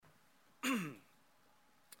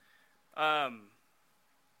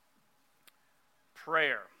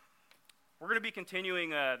Prayer. We're going to be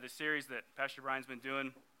continuing the series that Pastor Brian's been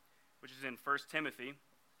doing, which is in 1 Timothy.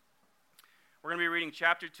 We're going to be reading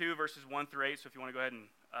chapter 2, verses 1 through 8, so if you want to go ahead and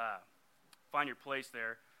find your place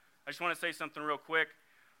there. I just want to say something real quick.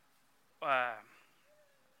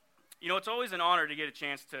 It's always an honor to get a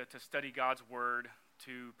chance to study God's Word,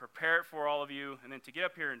 to prepare it for all of you, and then to get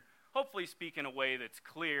up here and hopefully speak in a way that's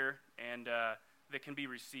clear and that can be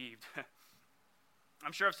received.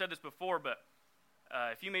 I'm sure I've said this before, but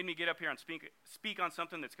if you made me get up here and speak on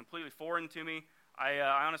something that's completely foreign to me, I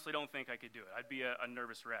honestly don't think I could do it. I'd be a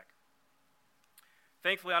nervous wreck.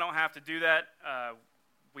 Thankfully, I don't have to do that.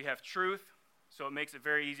 We have truth, so it makes it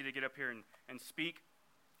very easy to get up here and speak.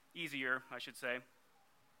 Easier, I should say.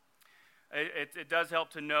 It does help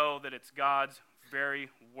to know that it's God's very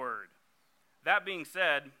word. That being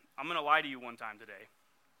said, I'm going to lie to you one time today.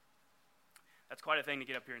 That's quite a thing to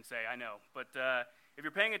get up here and say, I know. But if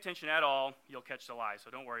you're paying attention at all, you'll catch the lie, so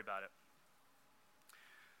don't worry about it.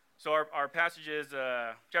 So our passage is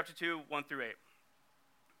chapter 2, 1 through 8.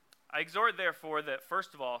 I exhort, therefore, that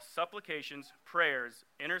first of all, supplications, prayers,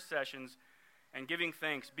 intercessions, and giving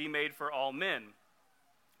thanks be made for all men,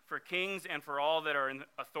 for kings and for all that are in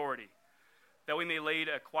authority, that we may lead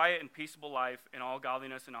a quiet and peaceable life in all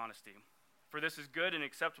godliness and honesty. For this is good and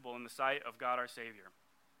acceptable in the sight of God our Savior,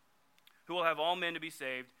 who will have all men to be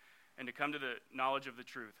saved and to come to the knowledge of the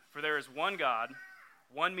truth. For there is one God,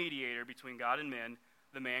 one mediator between God and men,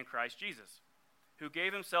 the man Christ Jesus, who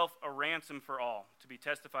gave himself a ransom for all, to be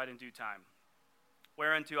testified in due time.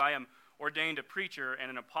 Whereunto I am ordained a preacher and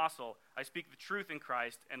an apostle. I speak the truth in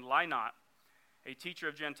Christ, and lie not, a teacher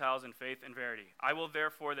of Gentiles in faith and verity. I will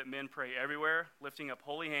therefore that men pray everywhere, lifting up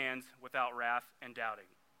holy hands without wrath and doubting.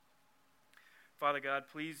 Father God,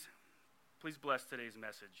 please bless today's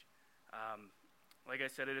message. Like I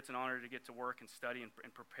said, it's an honor to get to work and study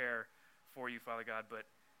and prepare for you, Father God, but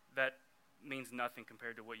that means nothing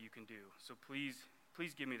compared to what you can do. So please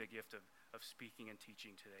give me the gift of speaking and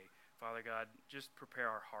teaching today. Father God, just prepare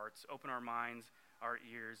our hearts, open our minds, our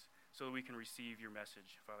ears, so that we can receive your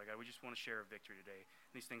message, Father God. We just want to share a victory today.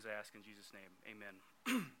 These things I ask in Jesus' name.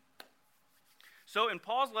 Amen. So in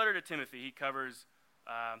Paul's letter to Timothy, he covers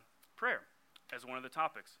prayer as one of the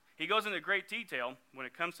topics. He goes into great detail when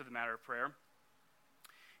it comes to the matter of prayer.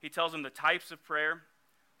 He tells him the types of prayer,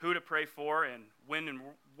 who to pray for, and when and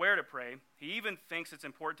where to pray. He even thinks it's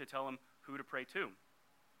important to tell him who to pray to.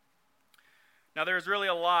 Now, there's really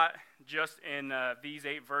a lot just in these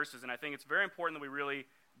 8 verses, and I think it's very important that we really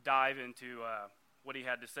dive into what he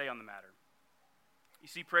had to say on the matter. You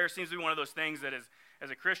see, prayer seems to be one of those things that as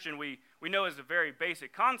a Christian we know is a very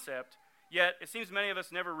basic concept, yet it seems many of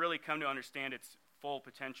us never really come to understand its full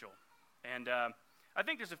potential. And I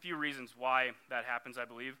think there's a few reasons why that happens, I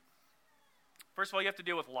believe. First of all, you have to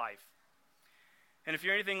deal with life. And if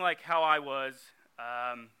you're anything like how I was,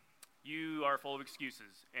 you are full of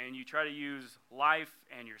excuses, and you try to use life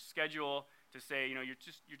and your schedule to say,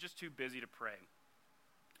 you're just too busy to pray.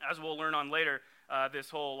 As we'll learn on later, this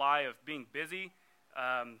whole lie of being busy,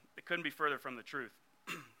 it couldn't be further from the truth.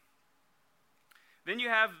 Then you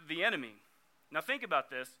have the enemy. Now think about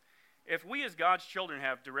this. If we as God's children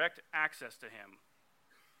have direct access to him,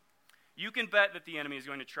 you can bet that the enemy is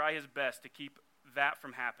going to try his best to keep that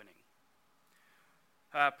from happening.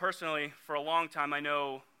 Personally, for a long time, I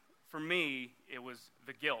know for me, it was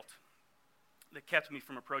the guilt that kept me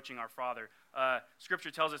from approaching our Father.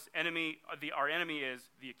 Scripture tells us our enemy is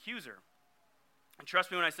the accuser. And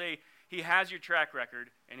trust me when I say he has your track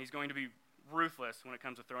record, and he's going to be ruthless when it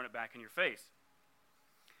comes to throwing it back in your face.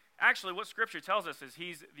 Actually, what Scripture tells us is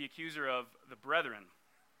he's the accuser of the brethren.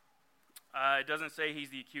 It doesn't say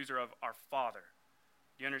he's the accuser of our Father.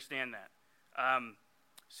 Do you understand that?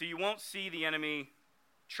 So you won't see the enemy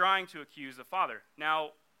trying to accuse the Father.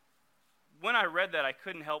 Now, when I read that, I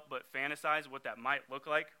couldn't help but fantasize what that might look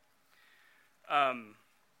like.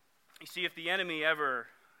 You see, if the enemy ever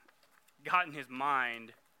got in his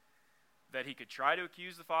mind that he could try to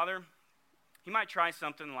accuse the Father, he might try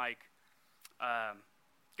something like,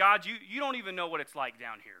 God, you don't even know what it's like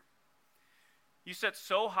down here. You sit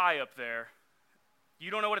so high up there, you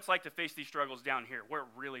don't know what it's like to face these struggles down here, where it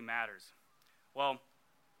really matters. Well,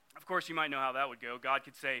 of course you might know how that would go. God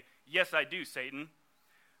could say, yes, I do, Satan.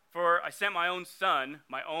 For I sent my own son,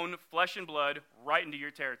 my own flesh and blood, right into your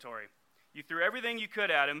territory. You threw everything you could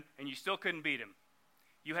at him, and you still couldn't beat him.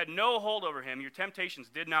 You had no hold over him. Your temptations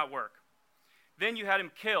did not work. Then you had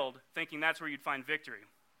him killed, thinking that's where you'd find victory.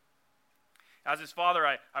 As his father,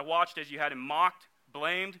 I watched as you had him mocked,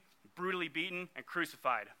 blamed, brutally beaten, and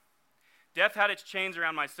crucified. Death had its chains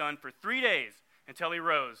around my son for 3 days until he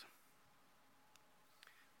rose.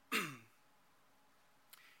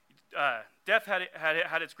 Death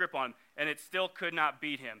had its grip on him, and it still could not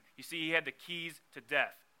beat him. You see, he had the keys to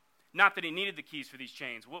death. Not that he needed the keys for these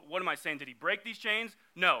chains. What am I saying? Did he break these chains?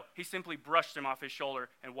 No, he simply brushed them off his shoulder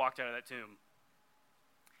and walked out of that tomb.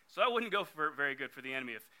 So that wouldn't go very good for the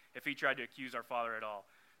enemy if he tried to accuse our Father at all.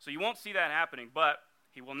 So you won't see that happening, but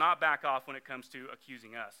he will not back off when it comes to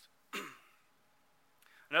accusing us.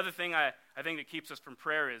 Another thing I think that keeps us from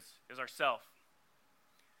prayer is ourself.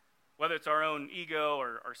 Whether it's our own ego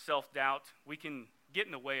or self-doubt, we can get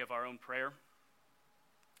in the way of our own prayer.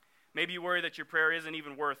 Maybe you worry that your prayer isn't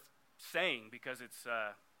even worth saying because it's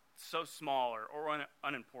so small or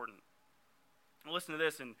unimportant. Well, listen to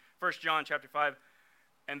this in 1 John chapter 5.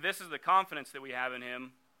 And this is the confidence that we have in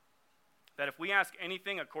him, that if we ask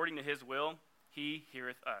anything according to his will, he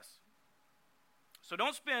heareth us. So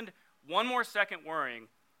don't spend one more second worrying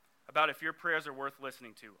about if your prayers are worth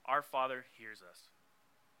listening to. Our Father hears us.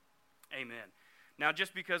 Amen. Now,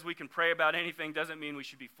 just because we can pray about anything doesn't mean we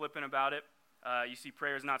should be flippant about it. You see,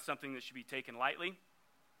 prayer is not something that should be taken lightly.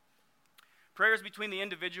 Prayer is between the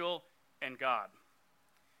individual and God.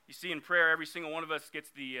 You see, in prayer, every single one of us gets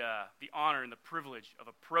the honor and the privilege of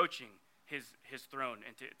approaching his throne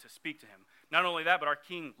and to speak to him. Not only that, but our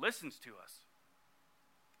King listens to us.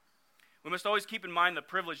 We must always keep in mind the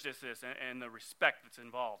privilege this is and the respect that's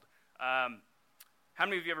involved. How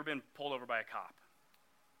many of you have ever been pulled over by a cop?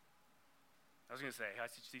 I was going to say, I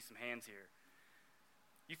see some hands here.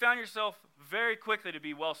 You found yourself very quickly to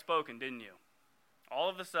be well-spoken, didn't you? All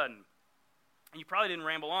of a sudden. And you probably didn't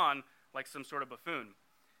ramble on like some sort of buffoon.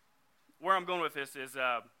 Where I'm going with this is,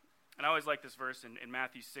 and I always like this verse in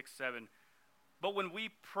Matthew 6:7, but when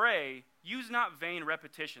we pray, use not vain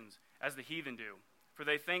repetitions as the heathen do, for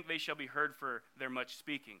they think they shall be heard for their much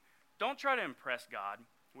speaking. Don't try to impress God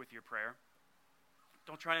with your prayer.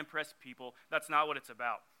 Don't try to impress people. That's not what it's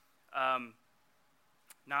about.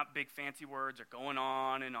 Not big fancy words or going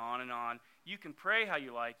on and on and on. You can pray how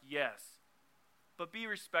you like, yes, but be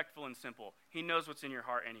respectful and simple. He knows what's in your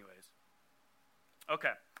heart anyways.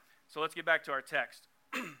 Okay, so let's get back to our text.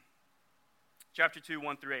 Chapter 2,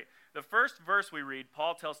 1 through 8. The first verse we read,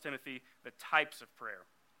 Paul tells Timothy the types of prayer.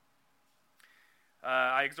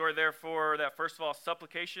 I exhort, therefore, that first of all,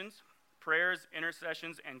 supplications, prayers,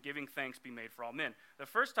 intercessions, and giving thanks be made for all men. The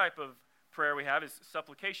first type of prayer we have is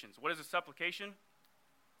supplications. What is a supplication?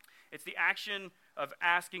 It's the action of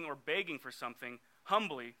asking or begging for something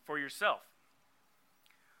humbly for yourself.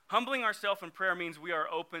 Humbling ourselves in prayer means we are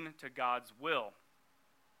open to God's will,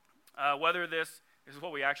 whether this is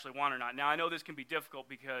what we actually want or not. Now, I know this can be difficult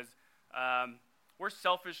because we're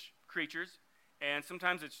selfish creatures, and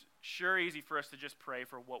sometimes it's sure easy for us to just pray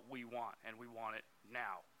for what we want, and we want it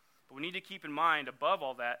now. But we need to keep in mind, above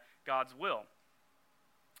all that, God's will.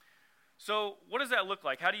 So what does that look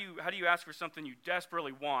like? How do you ask for something you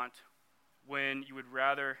desperately want when you would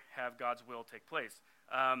rather have God's will take place?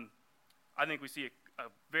 I think we see a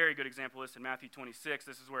very good example of this in Matthew 26.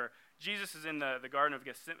 This is where Jesus is in the Garden of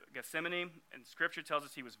Gethsemane, and Scripture tells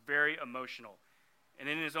us he was very emotional. And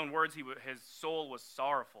in his own words, his soul was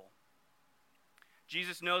sorrowful.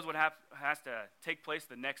 Jesus knows what has to take place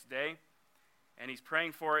the next day, and he's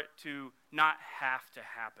praying for it to not have to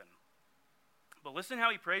happen. But listen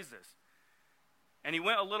how he prays this. And he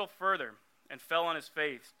went a little further and fell on his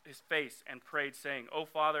face and prayed, saying, O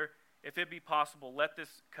Father, if it be possible, let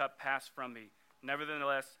this cup pass from me.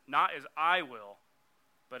 Nevertheless, not as I will,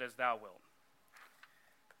 but as thou wilt.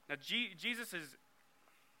 Now, Jesus is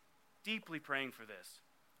deeply praying for this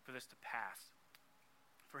to pass,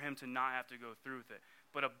 for him to not have to go through with it.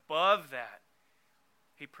 But above that,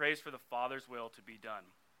 he prays for the Father's will to be done.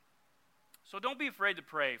 So don't be afraid to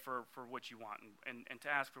pray for what you want and to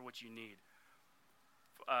ask for what you need,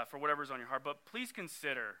 for whatever's on your heart. But please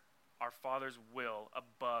consider our Father's will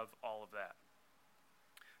above all of that.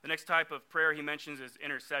 The next type of prayer he mentions is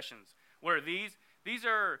intercessions. What are these? These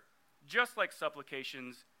are just like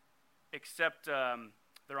supplications, except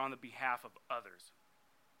they're on the behalf of others.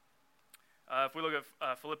 If we look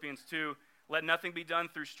at Philippians 2, let nothing be done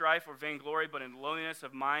through strife or vainglory, but in lowliness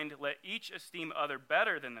of mind, let each esteem other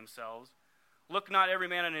better than themselves. Look not every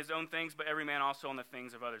man on his own things, but every man also on the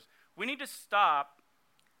things of others. We need to stop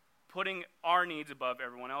putting our needs above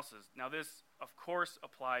everyone else's. Now this, of course,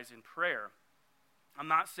 applies in prayer. I'm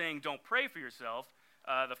not saying don't pray for yourself.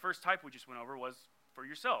 The first type we just went over was for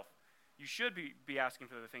yourself. You should be asking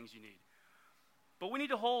for the things you need. But we need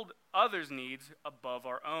to hold others' needs above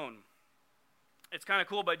our own. It's kind of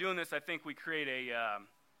cool. By doing this, I think we create a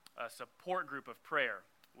support group of prayer,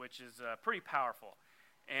 which is pretty powerful.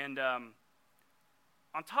 And on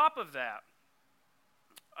top of that,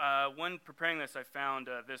 when preparing this, I found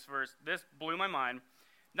this verse. This blew my mind.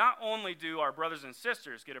 Not only do our brothers and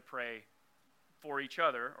sisters get to pray for each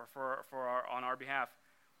other or on our behalf,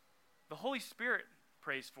 the Holy Spirit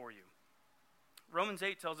prays for you. Romans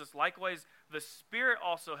 8 tells us, likewise, the Spirit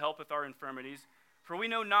also helpeth our infirmities, for we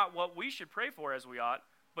know not what we should pray for as we ought,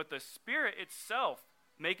 but the Spirit itself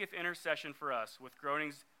maketh intercession for us with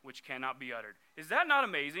groanings which cannot be uttered. Is that not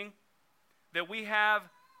amazing? That we have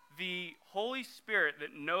the Holy Spirit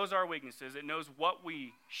that knows our weaknesses, it knows what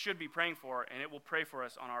we should be praying for, and it will pray for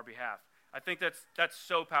us on our behalf. I think that's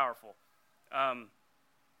so powerful.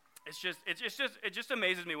 It just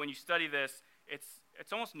amazes me when you study this.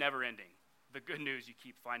 It's almost never ending, the good news you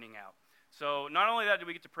keep finding out. So not only that do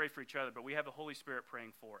we get to pray for each other, but we have the Holy Spirit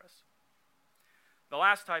praying for us. The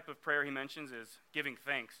last type of prayer he mentions is giving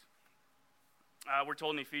thanks. We're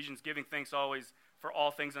told in Ephesians, giving thanks always for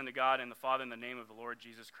all things unto God and the Father in the name of the Lord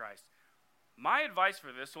Jesus Christ. My advice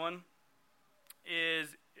for this one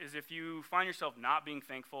is if you find yourself not being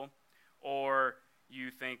thankful, or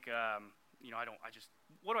you think,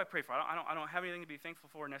 what do I pray for? I don't have anything to be thankful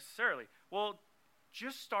for necessarily. Well,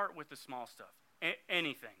 just start with the small stuff.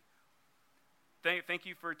 Anything. Thank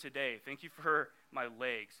you for today. Thank you for my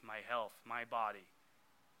legs, my health, my body,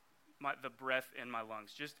 the breath in my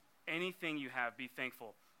lungs. Just anything you have, be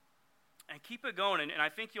thankful. And keep it going. And I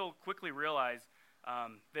think you'll quickly realize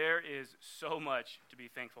there is so much to be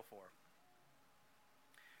thankful for.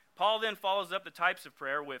 Paul then follows up the types of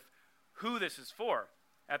prayer with who this is for.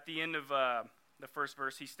 At the end of the first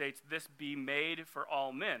verse, he states, this be made for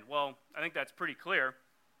all men. Well, I think that's pretty clear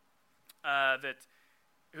that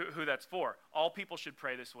who that's for. All people should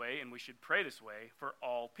pray this way, and we should pray this way for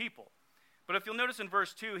all people. But if you'll notice in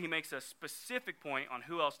verse 2, he makes a specific point on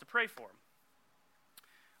who else to pray for.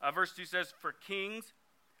 Verse 2 says, for kings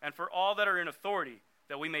and for all that are in authority,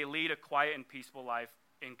 that we may lead a quiet and peaceful life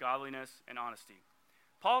in godliness and honesty.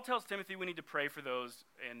 Paul tells Timothy we need to pray for those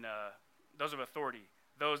of authority,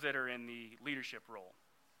 those that are in the leadership role.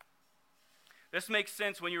 This makes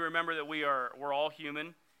sense when you remember that we're all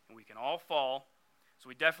human and we can all fall, so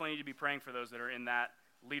we definitely need to be praying for those that are in that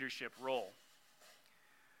leadership role.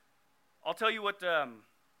 I'll tell you what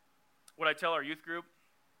I tell our youth group.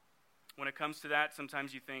 When it comes to that,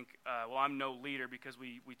 sometimes you think, I'm no leader, because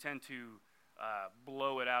we tend to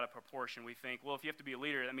blow it out of proportion. We think, well, if you have to be a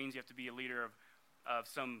leader, that means you have to be a leader of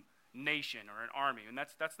some nation or an army. And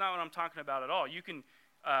that's not what I'm talking about at all. You can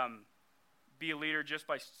be a leader just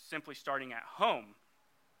by simply starting at home.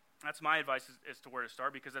 That's my advice as to where to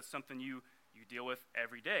start, because that's something you deal with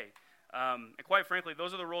every day. And quite frankly,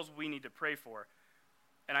 those are the roles we need to pray for.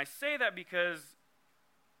 And I say that because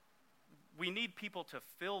we need people to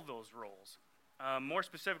fill those roles. More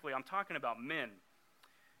specifically, I'm talking about men.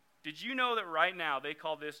 Did you know that right now they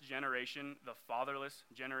call this generation the fatherless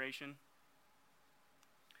generation?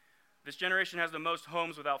 This generation has the most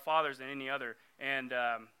homes without fathers than any other. And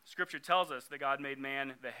Scripture tells us that God made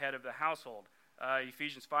man the head of the household.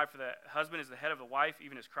 Ephesians 5, for the husband is the head of the wife,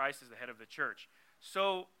 even as Christ is the head of the church.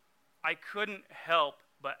 So I couldn't help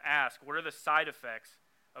but ask, what are the side effects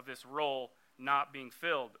of this role not being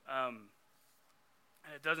filled?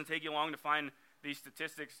 And it doesn't take you long to find these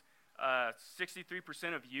statistics.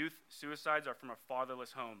 63% of youth suicides are from a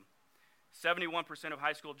fatherless home. 71% of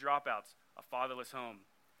high school dropouts, a fatherless home.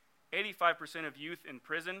 85% of youth in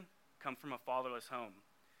prison come from a fatherless home.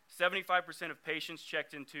 75% of patients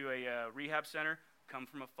checked into a rehab center come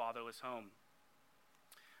from a fatherless home.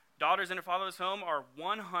 Daughters in a fatherless home are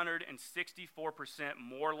 164%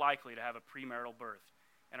 more likely to have a premarital birth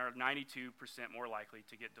and are 92% more likely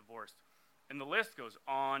to get divorced. And the list goes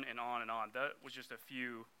on and on and on. That was just a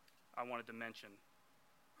few I wanted to mention.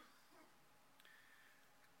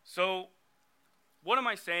 So, what am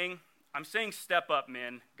I saying? I'm saying step up,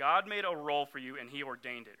 men. God made a role for you, and he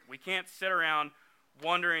ordained it. We can't sit around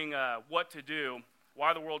wondering what to do,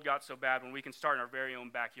 why the world got so bad, when we can start in our very own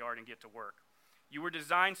backyard and get to work. You were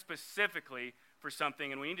designed specifically for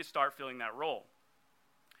something, and we need to start filling that role.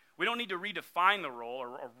 We don't need to redefine the role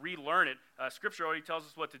or relearn it. Scripture already tells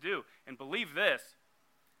us what to do. And believe this,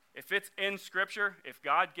 if it's in Scripture, if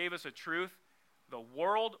God gave us a truth, the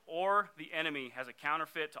world or the enemy has a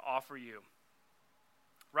counterfeit to offer you.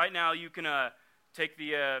 Right now, you can take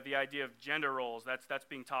the idea of gender roles. That's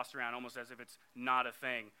being tossed around almost as if it's not a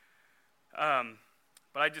thing.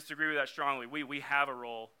 But I disagree with that strongly. We have a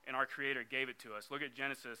role, and our Creator gave it to us. Look at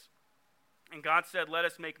Genesis. And God said, let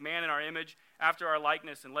us make man in our image, after our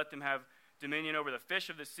likeness, and let them have dominion over the fish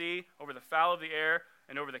of the sea, over the fowl of the air,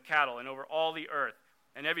 and over the cattle, and over all the earth,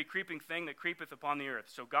 and every creeping thing that creepeth upon the earth.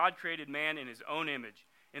 So God created man in his own image.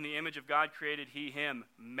 In the image of God created he him.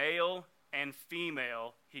 Male and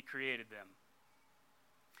female he created them.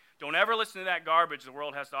 Don't ever listen to that garbage the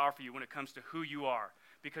world has to offer you when it comes to who you are,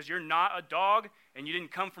 because you're not a dog and you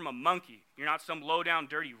didn't come from a monkey. You're not some low-down,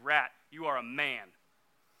 dirty rat. You are a man,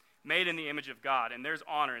 made in the image of God, and there's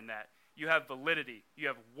honor in that. You have validity. You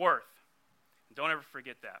have worth. Don't ever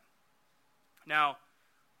forget that. Now,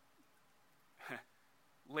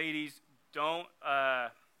 ladies, don't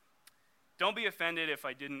be offended if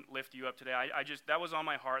I didn't lift you up today. I just, that was on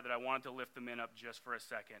my heart that I wanted to lift the men up just for a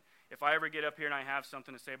second. If I ever get up here and I have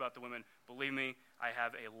something to say about the women, believe me, I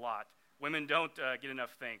have a lot. Women don't get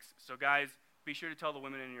enough thanks. So guys, be sure to tell the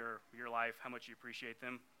women in your life how much you appreciate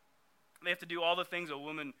them. They have to do all the things a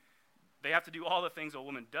woman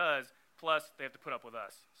does, plus they have to put up with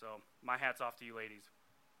us. So my hat's off to you ladies.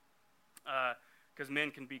 Because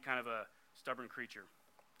men can be kind of a stubborn creature.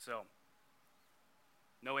 So,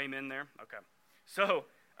 no amen there? Okay. So,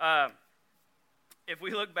 if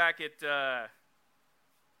we look back at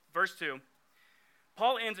verse 2,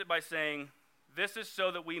 Paul ends it by saying, "This is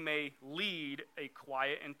so that we may lead a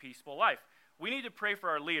quiet and peaceful life." We need to pray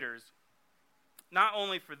for our leaders, not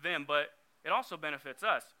only for them, but it also benefits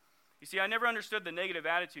us. You see, I never understood the negative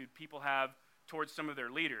attitude people have towards some of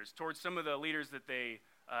their leaders, towards some of the leaders that they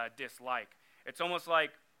dislike. It's almost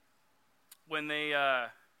like when they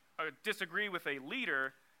disagree with a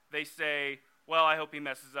leader, they say, well, I hope he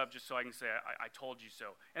messes up just so I can say, I told you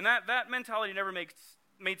so. And that mentality never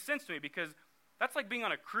made sense to me, because that's like being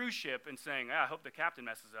on a cruise ship and saying, I hope the captain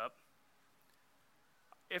messes up.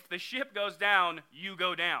 If the ship goes down, you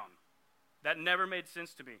go down. That never made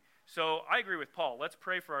sense to me. So I agree with Paul. Let's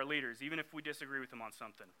pray for our leaders, even if we disagree with them on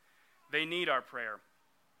something. They need our prayer.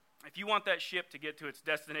 If you want that ship to get to its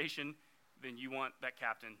destination, then you want that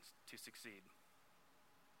captain to succeed.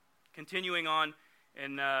 Continuing on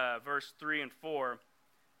in verse 3 and 4,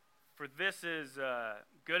 "For this is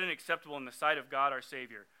good and acceptable in the sight of God our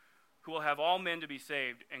Savior, who will have all men to be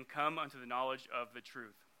saved and come unto the knowledge of the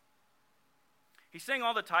truth." He's saying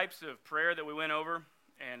all the types of prayer that we went over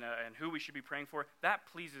and who we should be praying for. That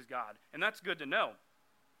pleases God, and that's good to know.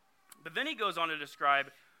 But then he goes on to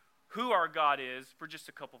describe who our God is for just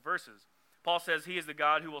a couple verses. Paul says he is the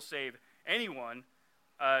God who will save anyone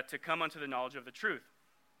to come unto the knowledge of the truth.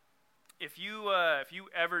 If you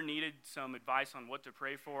ever needed some advice on what to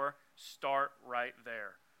pray for, start right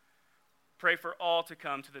there. Pray for all to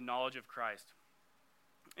come to the knowledge of Christ.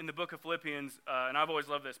 In the book of Philippians, and I've always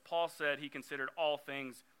loved this, Paul said he considered all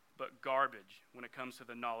things but garbage when it comes to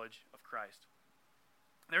the knowledge of Christ.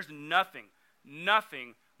 There's nothing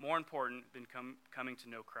more important than coming to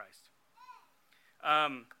know Christ.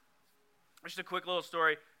 Just a quick little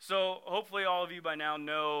story. So hopefully all of you by now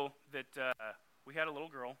know that we had a little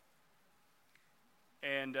girl.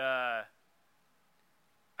 And I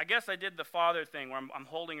guess I did the father thing where I'm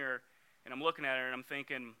holding her and I'm looking at her and I'm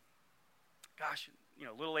thinking, gosh,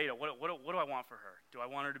 little Ada, what do I want for her? Do I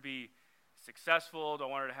want her to be successful? Do I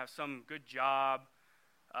want her to have some good job?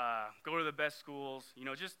 Go to the best schools?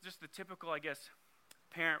 Just the typical, I guess,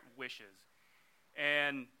 parent wishes.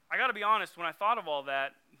 And I got to be honest, when I thought of all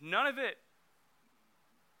that, none of it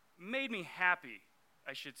made me happy,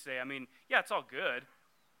 I should say. I mean, yeah, it's all good.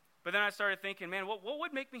 But then I started thinking, man, what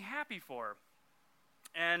would make me happy for her?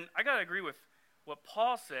 And I got to agree with what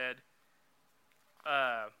Paul said.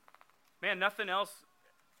 Man, nothing else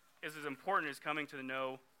is as important as coming to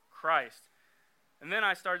know Christ. And then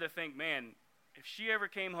I started to think, man, if she ever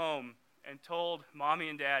came home and told mommy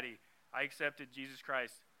and daddy I accepted Jesus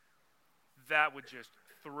Christ, that would just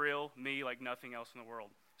thrill me like nothing else in the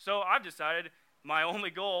world. So I've decided my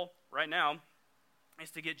only goal right now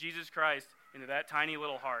is to get Jesus Christ into that tiny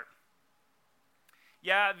little heart.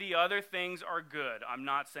 Yeah, the other things are good. I'm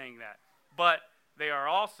not saying that. But they are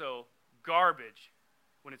also garbage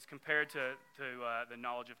when it's compared to the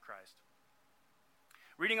knowledge of Christ.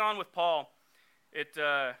 Reading on with Paul,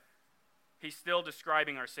 he's still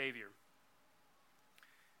describing our Savior.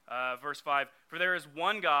 Verse 5, "For there is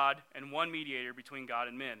one God and one mediator between God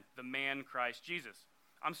and men, the man Christ Jesus."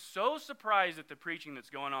 I'm so surprised at the preaching that's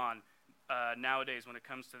going on nowadays when it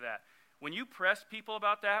comes to that. When you press people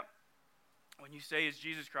about that, when you say, is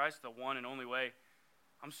Jesus Christ the one and only way,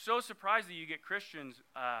 I'm so surprised that you get Christians,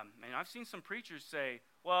 and I've seen some preachers say,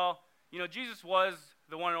 well, Jesus was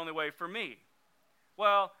the one and only way for me.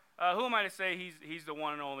 Well, who am I to say he's the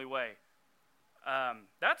one and only way?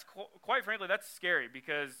 That's quite frankly, that's scary,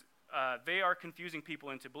 because they are confusing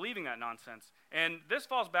people into believing that nonsense. And this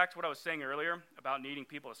falls back to what I was saying earlier about needing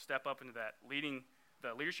people to step up into that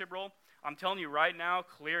the leadership role. I'm telling you right now,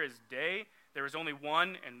 clear as day, there is only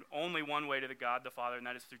one and only one way to the God the Father, and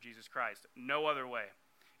that is through Jesus Christ. No other way.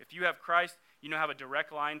 If you have Christ, you now have a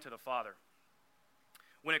direct line to the Father.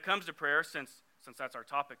 When it comes to prayer, since that's our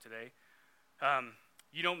topic today,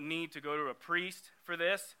 you don't need to go to a priest for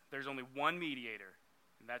this. There's only one mediator,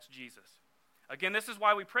 and that's Jesus. Again, this is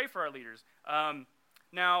why we pray for our leaders.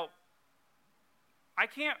 Now, I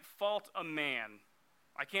can't fault a man.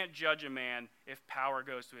 I can't judge a man if power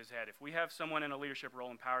goes to his head. If we have someone in a leadership role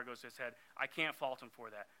and power goes to his head, I can't fault him for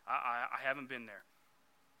that. I haven't been there.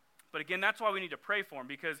 But again, that's why we need to pray for him,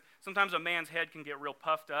 because sometimes a man's head can get real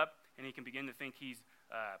puffed up, and he can begin to think he's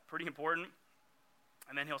pretty important.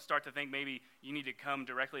 And then he'll start to think maybe you need to come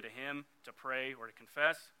directly to him to pray or to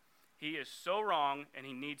confess. He is so wrong, and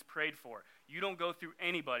he needs prayed for. You don't go through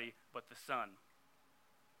anybody but the Son.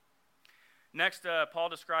 Next, Paul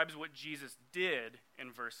describes what Jesus did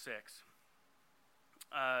in verse 6.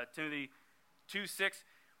 Timothy 2:6,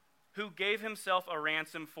 who gave himself a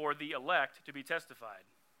ransom for the elect to be testified.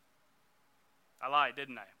 I lied,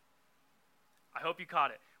 didn't I? I hope you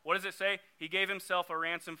caught it. What does it say? He gave himself a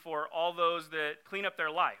ransom for all those that clean up their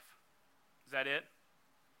life. Is that it?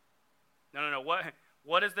 No.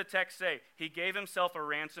 What does the text say? He gave himself a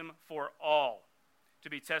ransom for all to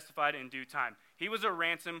be testified in due time. He was a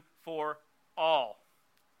ransom for all.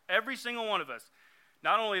 Every single one of us.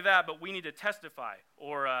 Not only that, but we need to testify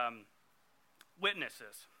or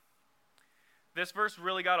witnesses. This verse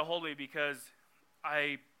really got a hold of me because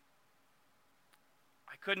I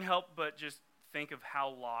couldn't help but just think of how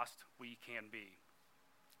lost we can be.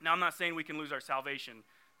 Now, I'm not saying we can lose our salvation.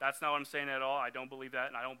 That's not what I'm saying at all. I don't believe that,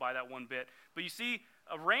 and I don't buy that one bit. But you see,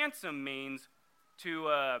 a ransom means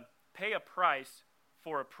to pay a price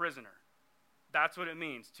for a prisoner. That's what it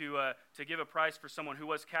means, to give a price for someone who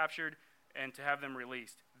was captured and to have them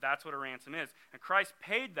released. That's what a ransom is. And Christ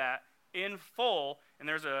paid that in full, and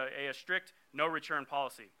there's a strict no-return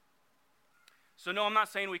policy. So no, I'm not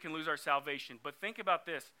saying we can lose our salvation, but think about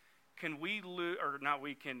this. Can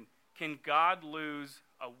God lose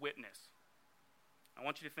a witness? I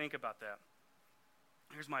want you to think about that.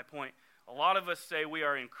 Here's my point. A lot of us say we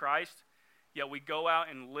are in Christ, yet we go out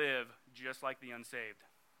and live just like the unsaved.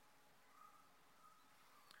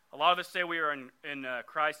 A lot of us say we are in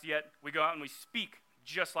Christ, yet we go out and we speak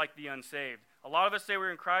just like the unsaved. A lot of us say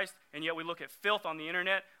we're in Christ, and yet we look at filth on the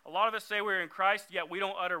internet. A lot of us say we're in Christ, yet we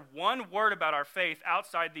don't utter one word about our faith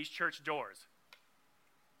outside these church doors.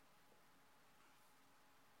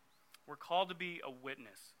 We're called to be a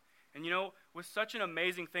witness. And you know, with such an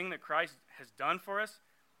amazing thing that Christ has done for us,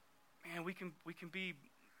 man, we can be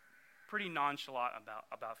pretty nonchalant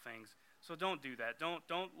about things. So don't do that.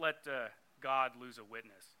 Don't let God lose a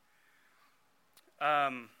witness.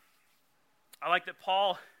 I like that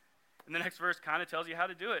Paul, in the next verse, kind of tells you how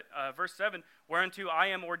to do it. Verse 7, whereunto I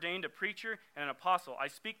am ordained a preacher and an apostle. I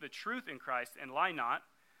speak the truth in Christ and lie not,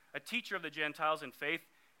 a teacher of the Gentiles in faith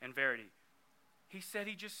and verity. He said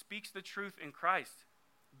he just speaks the truth in Christ,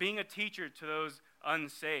 being a teacher to those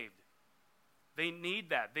unsaved. They need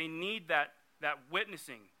that. They need that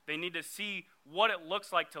witnessing. They need to see what it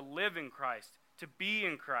looks like to live in Christ, to be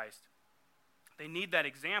in Christ. They need that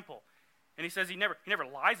example. And he says he never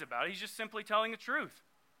lies about it. He's just simply telling the truth.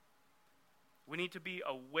 We need to be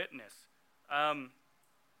a witness.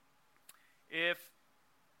 If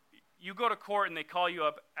you go to court and they call you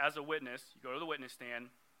up as a witness, you go to the witness stand,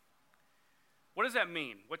 what does that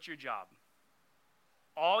mean? What's your job?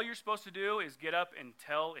 All you're supposed to do is get up and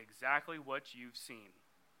tell exactly what you've seen.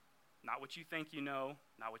 Not what you think you know,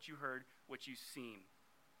 not what you heard, what you've seen.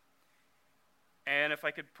 And if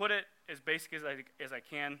I could put it as basic as I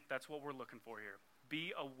can, that's what we're looking for here.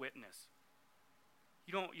 Be a witness.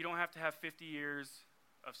 You don't have to have 50 years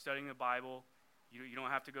of studying the Bible. You don't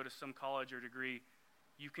have to go to some college or degree.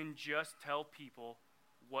 You can just tell people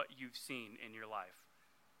what you've seen in your life.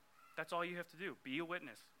 That's all you have to do. Be a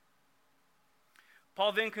witness.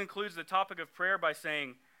 Paul then concludes the topic of prayer by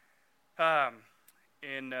saying,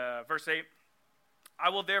 in verse 8, I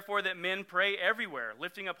will therefore that men pray everywhere,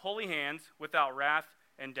 lifting up holy hands without wrath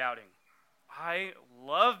and doubting. I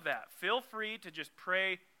love that. Feel free to just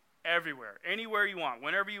pray everywhere, anywhere you want,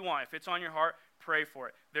 whenever you want. If it's on your heart, pray for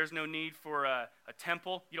it. There's no need for a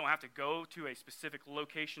temple. You don't have to go to a specific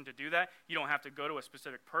location to do that. You don't have to go to a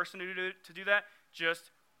specific person to do that.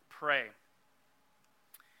 Just pray.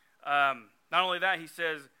 Not only that, he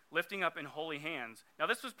says, lifting up in holy hands. Now,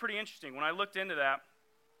 this was pretty interesting. When I looked into that,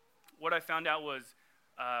 what I found out was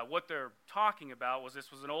what they're talking about was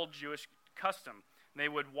this was an old Jewish custom. They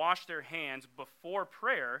would wash their hands before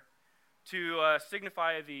prayer to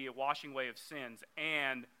signify the washing away of sins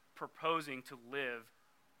and proposing to live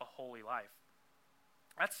a holy life.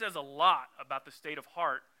 That says a lot about the state of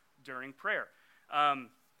heart during prayer.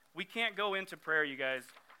 We can't go into prayer, you guys,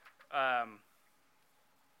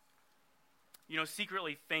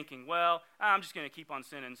 secretly thinking, well, I'm just going to keep on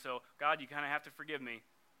sinning, so God, you kind of have to forgive me.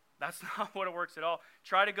 That's not what it works at all.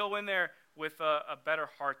 Try to go in there with a better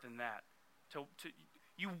heart than that.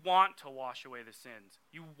 You want to wash away the sins.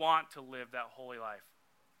 You want to live that holy life.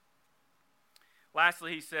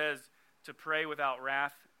 Lastly, he says to pray without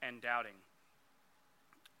wrath and doubting.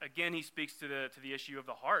 Again, he speaks to the issue of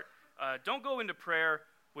the heart. Don't go into prayer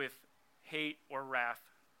with hate or wrath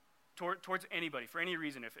towards anybody for any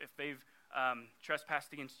reason. If they've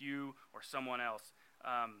trespassed against you or someone else,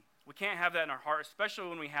 we can't have that in our heart, especially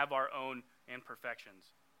when we have our own imperfections,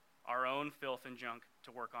 our own filth and junk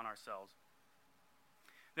to work on ourselves.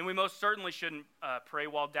 Then we most certainly shouldn't pray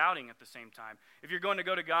while doubting at the same time. If you're going to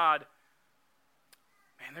go to God,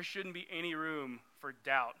 man, there shouldn't be any room for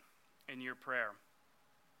doubt in your prayer.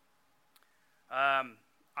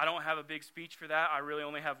 I don't have a big speech for that. I really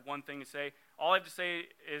only have one thing to say. All I have to say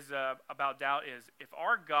is about doubt is if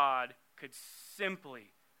our God could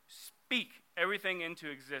simply speak everything into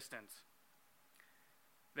existence,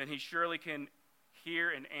 then he surely can hear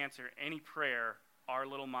and answer any prayer our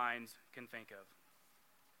little minds can think of.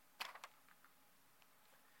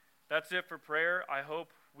 That's it for prayer. I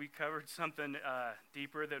hope we covered something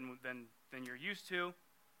deeper than you're used to.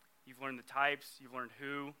 You've learned the types. You've learned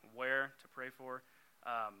who, where to pray for.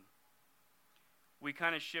 We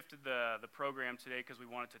kind of shifted the program today because we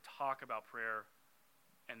wanted to talk about prayer,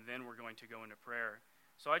 and then we're going to go into prayer.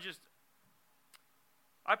 So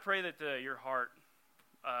I pray that your heart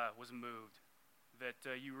was moved, that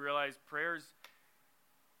you realize prayer's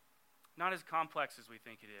not as complex as we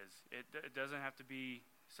think it is. It doesn't have to be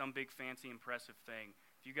some big, fancy, impressive thing.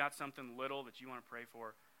 If you got something little that you want to pray for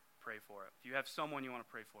it. If you have someone you want to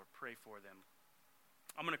pray for them.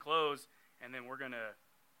 I'm going to close, and then we're going to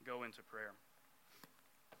go into prayer.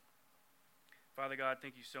 Father God,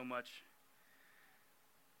 thank you so much.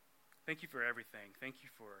 Thank you for everything. Thank you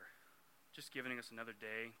for just giving us another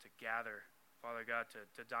day to gather, Father God,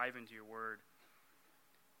 to dive into your word.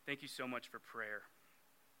 Thank you so much for prayer.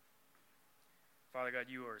 Father God,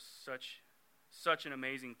 you are such an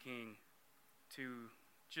amazing king to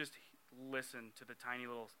just listen to the tiny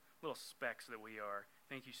little specks that we are.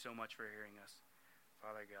 Thank you so much for hearing us,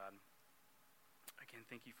 Father God. Again,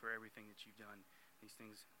 thank you for everything that you've done. These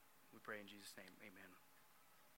things we pray in Jesus' name. Amen.